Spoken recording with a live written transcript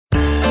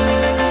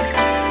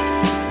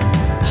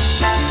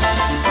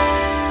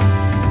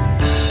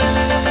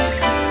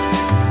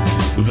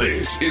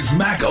This is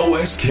Mac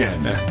OS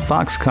Ken.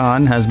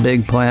 Foxconn has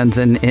big plans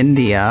in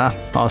India.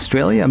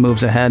 Australia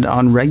moves ahead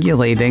on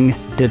regulating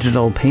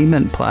digital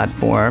payment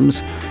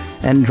platforms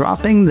and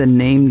dropping the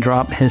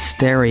NameDrop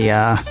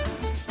Hysteria.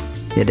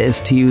 It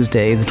is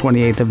Tuesday, the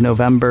 28th of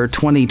November,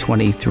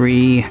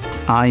 2023.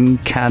 I'm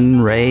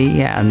Ken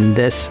Ray, and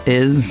this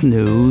is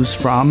news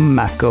from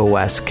Mac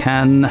OS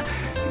Ken,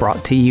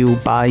 brought to you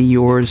by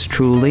yours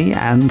truly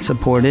and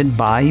supported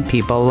by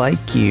people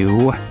like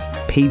you,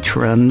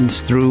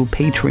 patrons through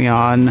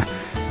Patreon.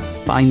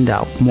 Find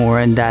out more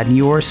and add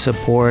your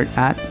support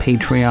at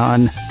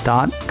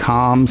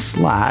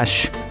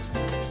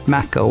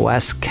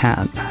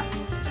patreon.com/MacOSKen.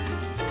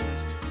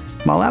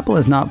 While Apple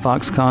is not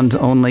Foxconn's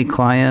only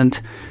client,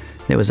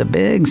 there was a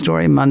big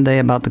story Monday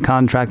about the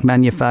contract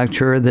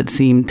manufacturer that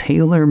seemed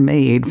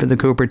tailor-made for the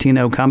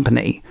Cupertino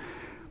company.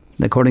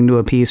 According to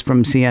a piece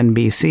from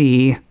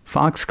CNBC,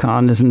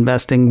 Foxconn is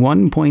investing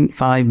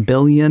 $1.5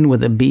 billion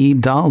with a B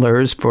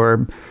dollars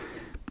for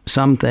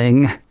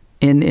something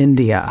in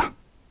India.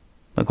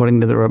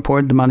 According to the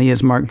report, the money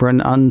is marked for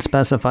an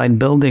unspecified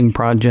building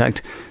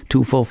project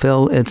to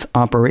fulfill its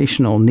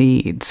operational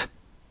needs.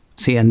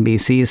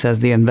 CNBC says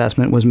the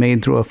investment was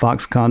made through a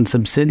Foxconn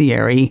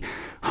subsidiary,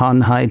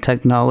 Han High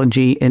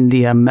Technology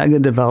India Mega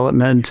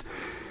Development,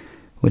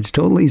 which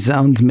totally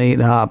sounds made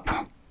up.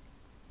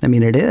 I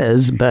mean, it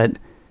is, but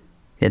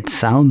it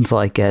sounds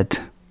like it.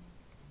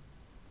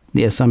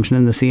 The assumption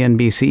in the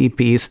CNBC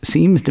piece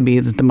seems to be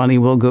that the money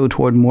will go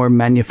toward more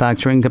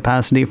manufacturing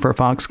capacity for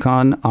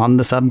Foxconn on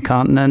the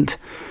subcontinent.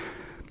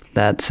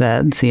 That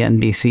said,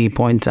 CNBC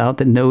points out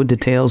that no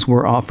details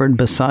were offered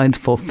besides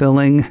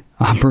fulfilling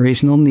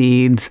operational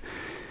needs.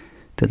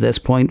 To this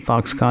point,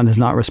 Foxconn has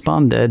not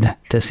responded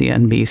to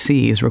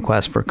CNBC's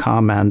request for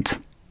comment.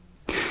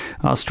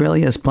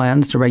 Australia's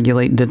plans to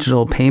regulate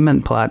digital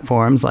payment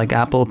platforms like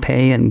Apple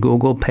Pay and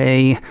Google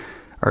Pay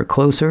are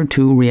closer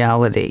to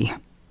reality.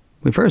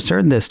 We first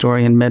heard this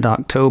story in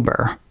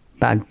mid-October.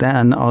 Back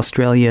then,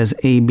 Australia's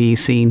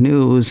ABC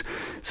News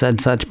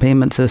said such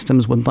payment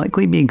systems would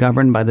likely be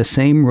governed by the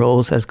same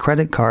rules as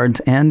credit cards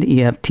and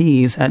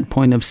EFTs at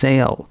point of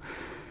sale.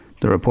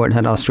 The report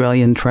had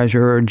Australian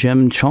Treasurer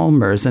Jim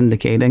Chalmers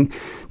indicating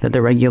that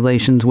the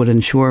regulations would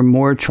ensure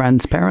more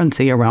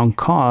transparency around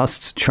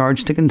costs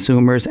charged to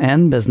consumers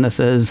and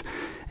businesses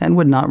and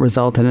would not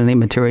result in any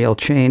material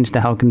change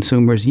to how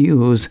consumers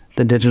use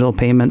the digital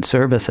payment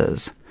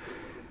services.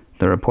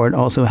 The report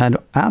also had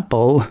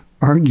Apple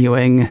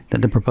arguing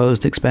that the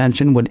proposed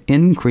expansion would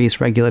increase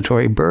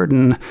regulatory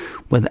burden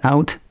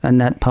without a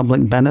net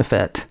public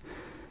benefit.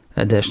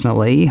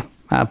 Additionally,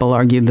 Apple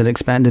argued that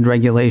expanded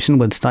regulation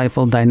would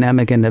stifle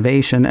dynamic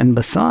innovation, and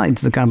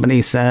besides, the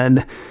company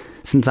said,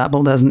 since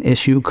Apple doesn't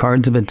issue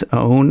cards of its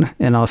own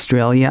in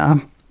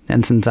Australia,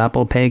 and since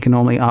Apple Pay can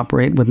only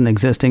operate with an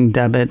existing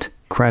debit,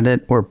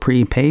 credit, or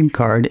prepaid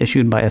card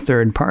issued by a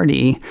third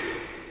party,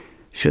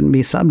 shouldn't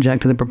be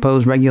subject to the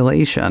proposed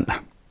regulation.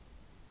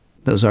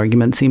 Those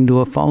arguments seem to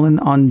have fallen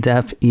on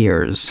deaf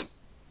ears.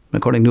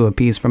 According to a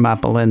piece from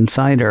Apple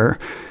Insider,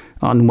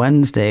 on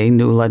Wednesday,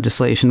 new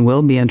legislation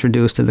will be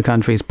introduced to the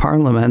country's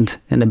parliament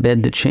in a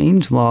bid to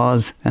change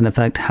laws and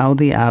affect how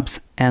the apps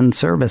and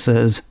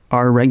services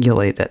are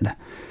regulated.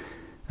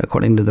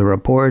 According to the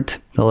report,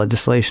 the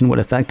legislation would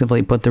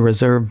effectively put the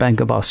Reserve Bank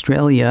of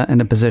Australia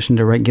in a position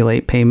to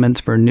regulate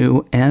payments for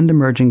new and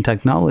emerging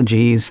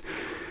technologies,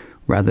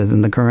 rather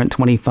than the current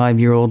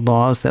 25-year-old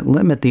laws that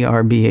limit the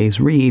RBA's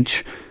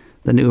reach.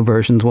 The new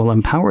versions will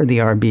empower the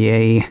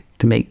RBA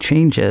to make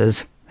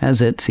changes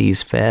as it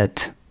sees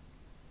fit.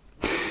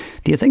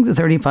 Do you think the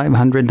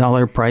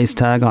 $3,500 price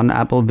tag on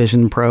Apple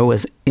Vision Pro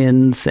is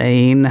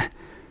insane?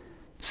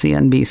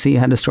 CNBC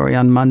had a story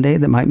on Monday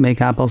that might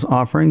make Apple's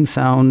offering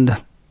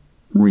sound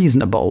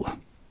reasonable.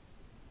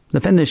 The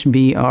Finnish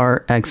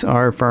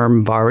VR/XR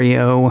firm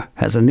Varjo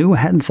has a new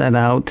headset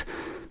out,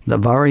 the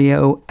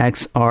Varjo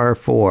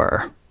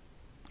XR4.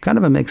 Kind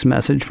of a mixed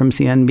message from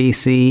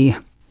CNBC.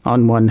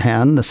 On one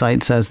hand, the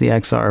site says the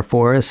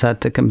XR4 is set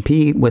to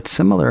compete with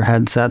similar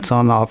headsets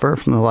on offer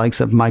from the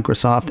likes of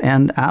Microsoft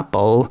and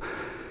Apple.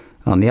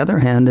 On the other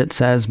hand, it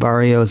says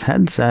Varjo's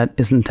headset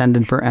is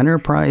intended for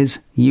enterprise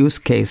use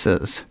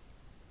cases.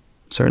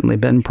 Certainly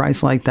been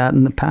priced like that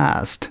in the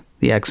past.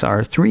 The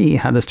XR3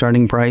 had a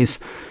starting price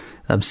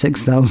of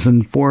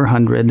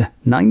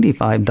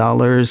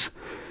 $6,495.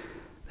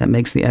 That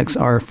makes the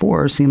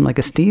XR4 seem like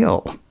a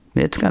steal.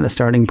 It's got a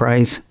starting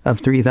price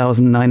of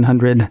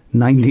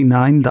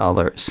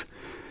 $3,999.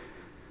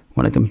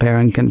 Want to compare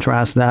and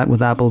contrast that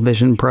with Apple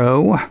Vision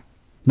Pro?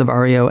 The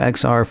Varjo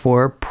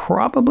XR4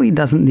 probably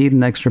doesn't need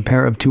an extra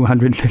pair of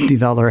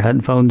 $250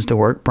 headphones to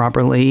work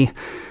properly.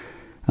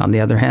 On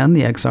the other hand,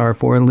 the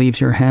XR4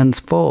 leaves your hands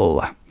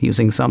full,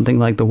 using something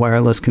like the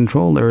wireless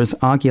controllers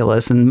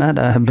Oculus and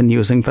Meta have been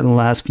using for the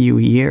last few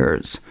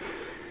years.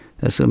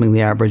 Assuming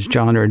the average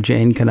John or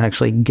Jane can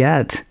actually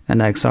get an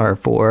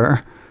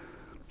XR4,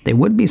 they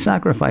would be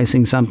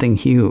sacrificing something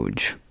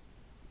huge: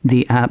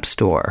 the App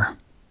Store.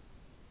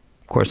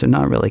 Of course, they're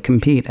not really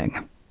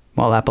competing.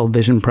 While Apple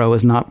Vision Pro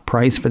is not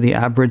priced for the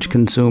average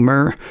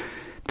consumer,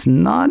 It's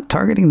not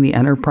targeting the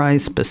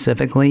enterprise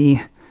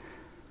specifically.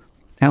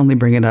 I only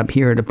bring it up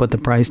here to put the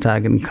price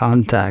tag in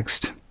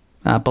context.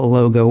 Apple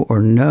logo or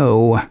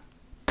no,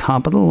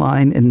 top of the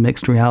line in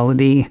mixed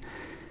reality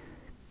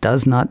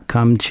does not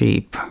come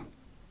cheap.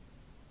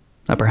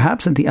 Now,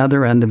 perhaps at the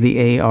other end of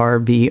the AR,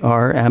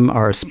 VR,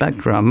 MR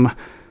spectrum,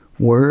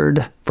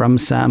 word from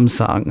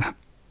Samsung.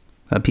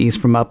 A piece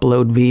from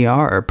Upload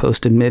VR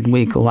posted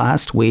midweek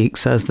last week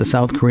says the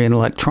South Korean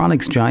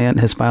electronics giant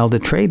has filed a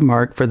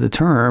trademark for the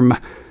term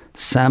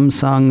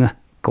Samsung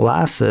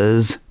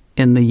glasses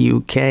in the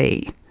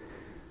UK.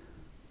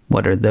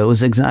 What are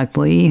those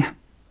exactly?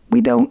 We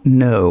don't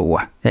know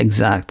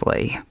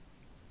exactly.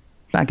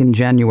 Back in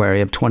January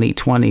of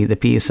 2020, the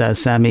piece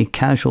says Sammy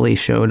casually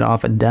showed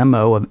off a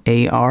demo of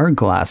AR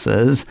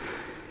glasses.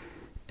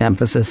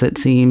 Emphasis, it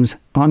seems,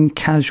 on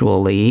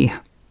casually.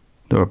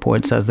 The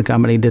report says the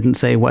company didn't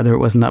say whether it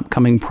was an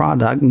upcoming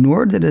product,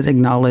 nor did it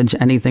acknowledge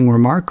anything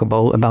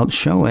remarkable about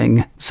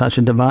showing such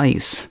a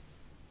device.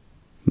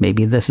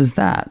 Maybe this is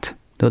that,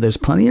 though there's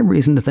plenty of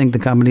reason to think the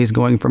company is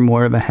going for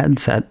more of a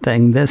headset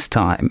thing this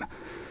time.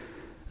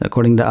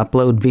 According to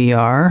Upload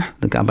VR,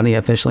 the company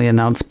officially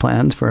announced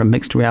plans for a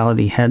mixed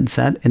reality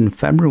headset in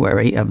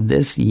February of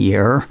this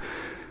year.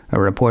 A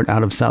report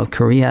out of South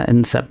Korea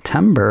in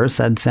September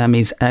said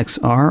Sammy's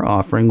XR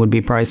offering would be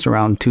priced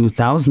around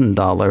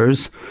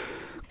 $2,000.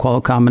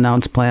 Qualcomm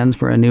announced plans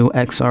for a new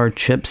XR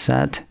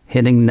chipset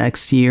hitting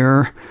next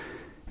year.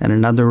 And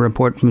another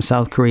report from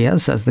South Korea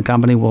says the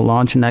company will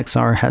launch an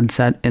XR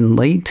headset in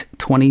late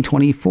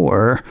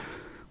 2024,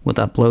 with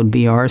Upload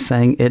VR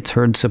saying it's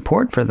heard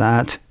support for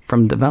that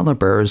from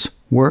developers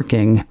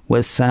working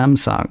with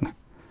Samsung.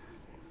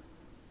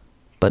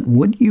 But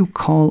would you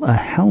call a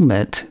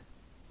helmet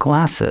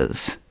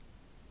glasses?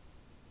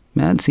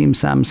 It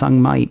seems Samsung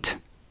might.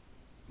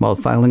 While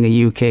filing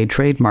a UK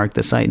trademark,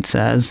 the site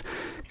says,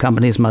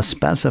 companies must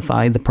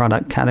specify the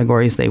product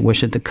categories they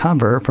wish it to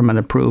cover from an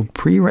approved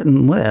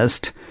pre-written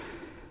list.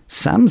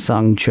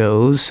 Samsung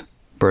chose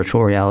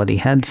virtual reality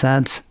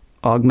headsets,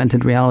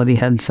 augmented reality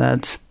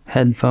headsets,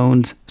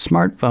 headphones,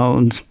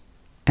 smartphones,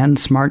 and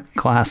smart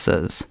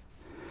glasses.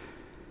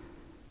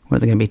 What are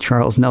they going to be?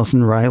 Charles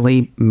Nelson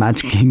Riley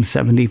Match Game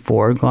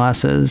 74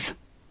 glasses?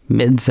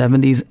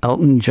 Mid-70s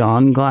Elton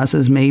John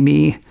glasses,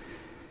 maybe?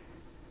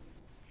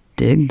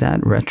 Dig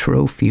that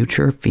retro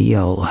future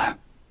feel.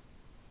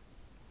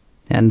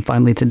 And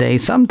finally today,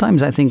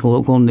 sometimes I think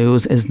local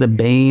news is the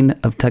bane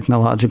of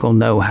technological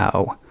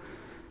know-how.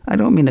 I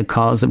don't mean a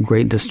cause of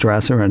great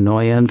distress or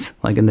annoyance,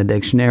 like in the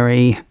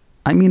dictionary.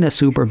 I mean a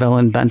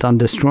supervillain bent on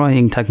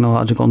destroying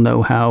technological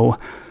know-how,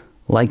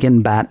 like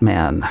in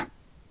Batman.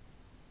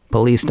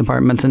 Police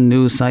departments and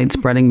news sites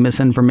spreading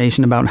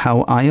misinformation about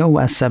how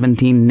iOS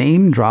 17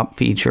 NameDrop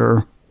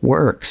feature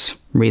works,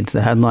 reads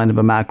the headline of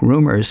a Mac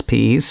Rumors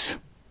piece.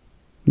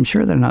 I'm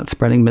sure they're not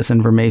spreading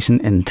misinformation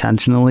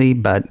intentionally,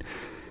 but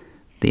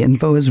the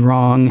info is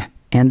wrong,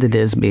 and it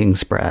is being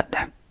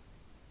spread.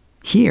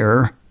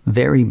 Here,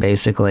 very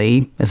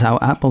basically, is how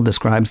Apple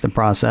describes the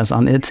process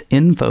on its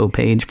info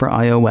page for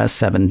iOS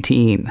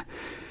 17.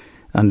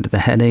 Under the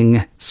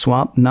heading,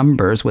 Swap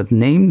Numbers with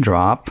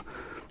NameDrop,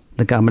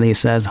 the company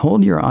says,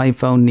 hold your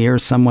iPhone near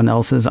someone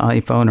else's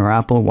iPhone or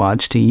Apple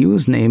Watch to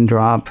use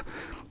NameDrop.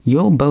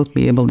 You'll both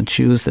be able to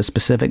choose the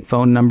specific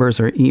phone numbers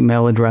or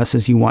email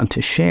addresses you want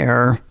to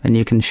share, and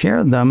you can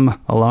share them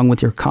along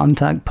with your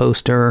contact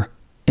poster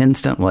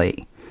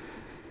instantly.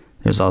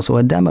 There's also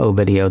a demo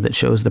video that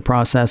shows the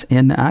process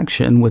in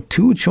action with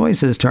two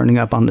choices turning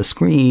up on the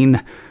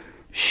screen,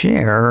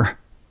 share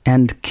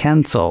and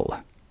cancel.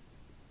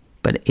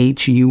 But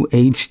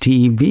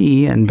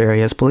HUHTV and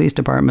various police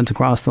departments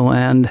across the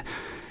land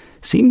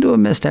seem to have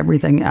missed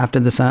everything after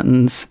the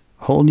sentence,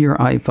 hold your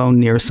iPhone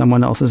near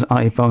someone else's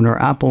iPhone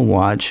or Apple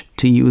Watch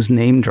to use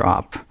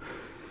NameDrop.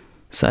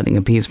 Citing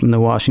a piece from the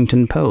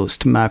Washington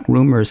Post, Mac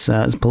Rumors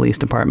says police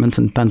departments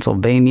in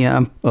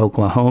Pennsylvania,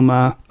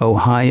 Oklahoma,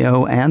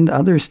 Ohio, and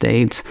other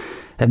states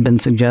have been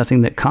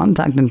suggesting that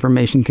contact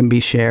information can be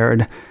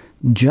shared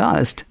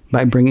just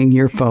by bringing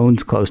your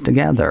phones close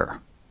together.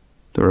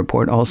 The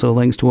report also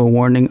links to a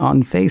warning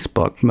on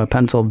Facebook from a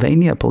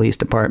Pennsylvania police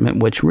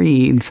department which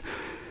reads,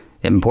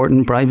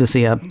 important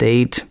privacy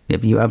update.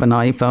 If you have an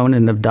iPhone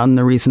and have done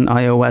the recent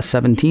iOS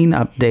 17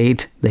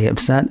 update, they have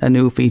set a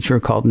new feature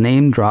called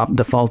NameDrop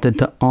defaulted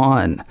to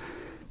on.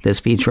 This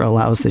feature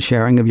allows the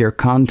sharing of your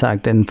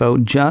contact info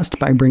just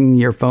by bringing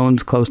your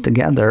phones close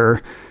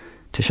together.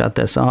 To shut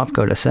this off,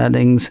 go to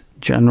Settings,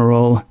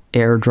 General,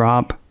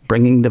 AirDrop,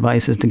 Bringing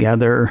Devices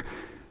Together,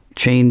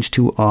 change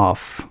to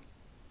off.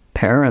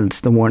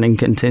 Parents, the warning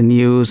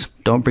continues,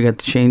 don't forget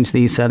to change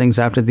these settings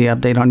after the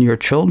update on your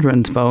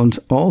children's phones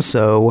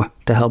also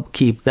to help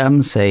keep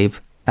them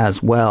safe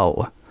as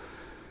well.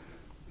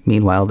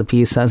 Meanwhile, the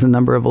piece says a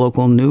number of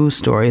local news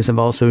stories have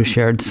also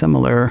shared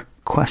similar,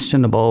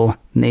 questionable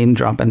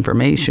NameDrop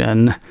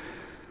information.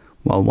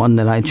 While one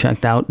that I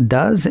checked out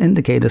does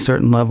indicate a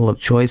certain level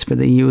of choice for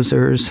the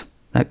users,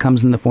 that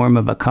comes in the form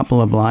of a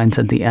couple of lines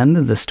at the end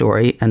of the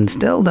story and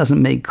still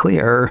doesn't make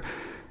clear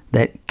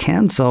that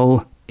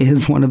cancel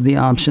is one of the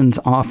options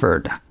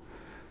offered.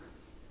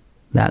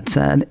 That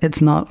said,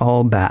 it's not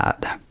all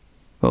bad.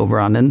 Over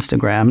on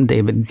Instagram,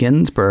 David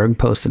Ginsburg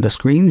posted a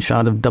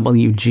screenshot of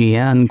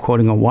WGN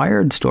quoting a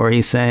Wired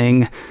story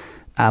saying,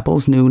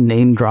 Apple's new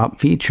NameDrop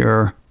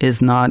feature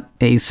is not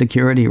a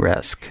security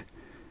risk.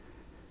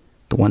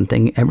 The one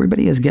thing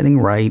everybody is getting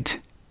right,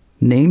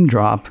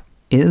 NameDrop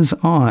is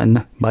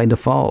on by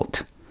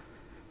default.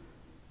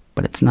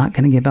 But it's not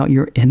going to give out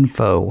your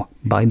info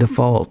by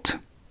default.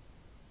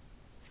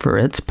 For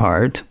its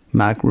part,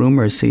 Mac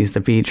Rumors sees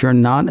the feature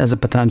not as a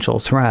potential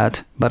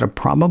threat, but a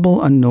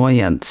probable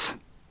annoyance.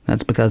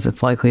 That's because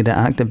it's likely to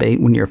activate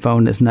when your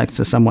phone is next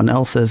to someone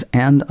else's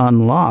and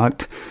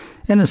unlocked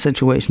in a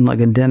situation like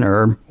a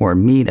dinner or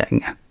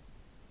meeting.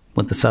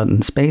 With the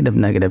sudden spate of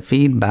negative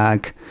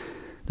feedback,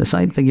 the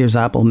site figures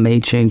Apple may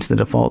change the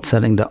default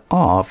setting to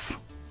off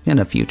in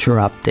a future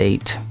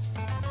update.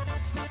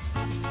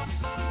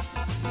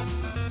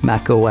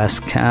 macOS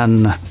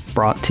Ken,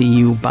 brought to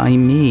you by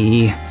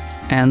me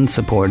and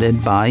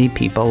supported by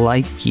people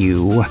like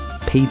you,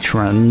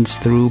 patrons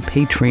through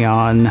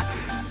Patreon.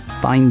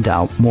 Find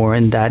out more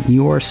and add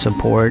your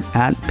support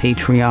at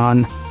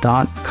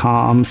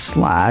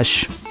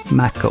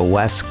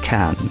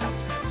patreon.com/macOSKen.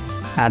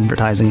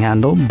 Advertising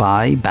handled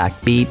by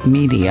Backbeat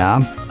Media.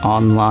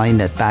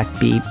 Online at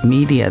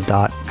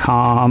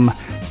backbeatmedia.com.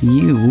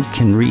 You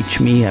can reach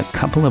me a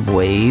couple of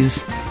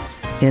ways.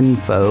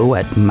 Info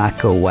at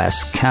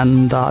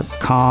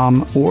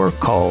macosken.com or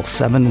call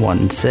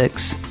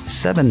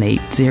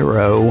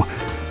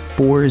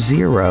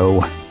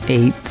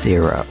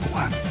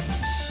 716-780-4080.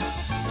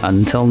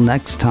 Until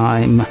next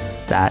time,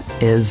 that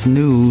is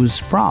news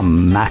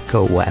from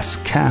macOS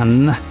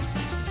Ken.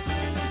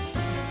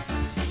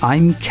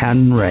 I'm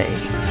Ken Ray.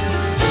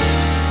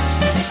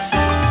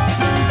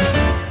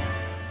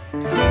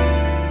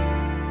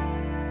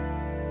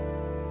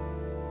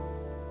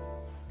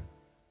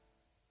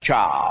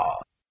 Cha.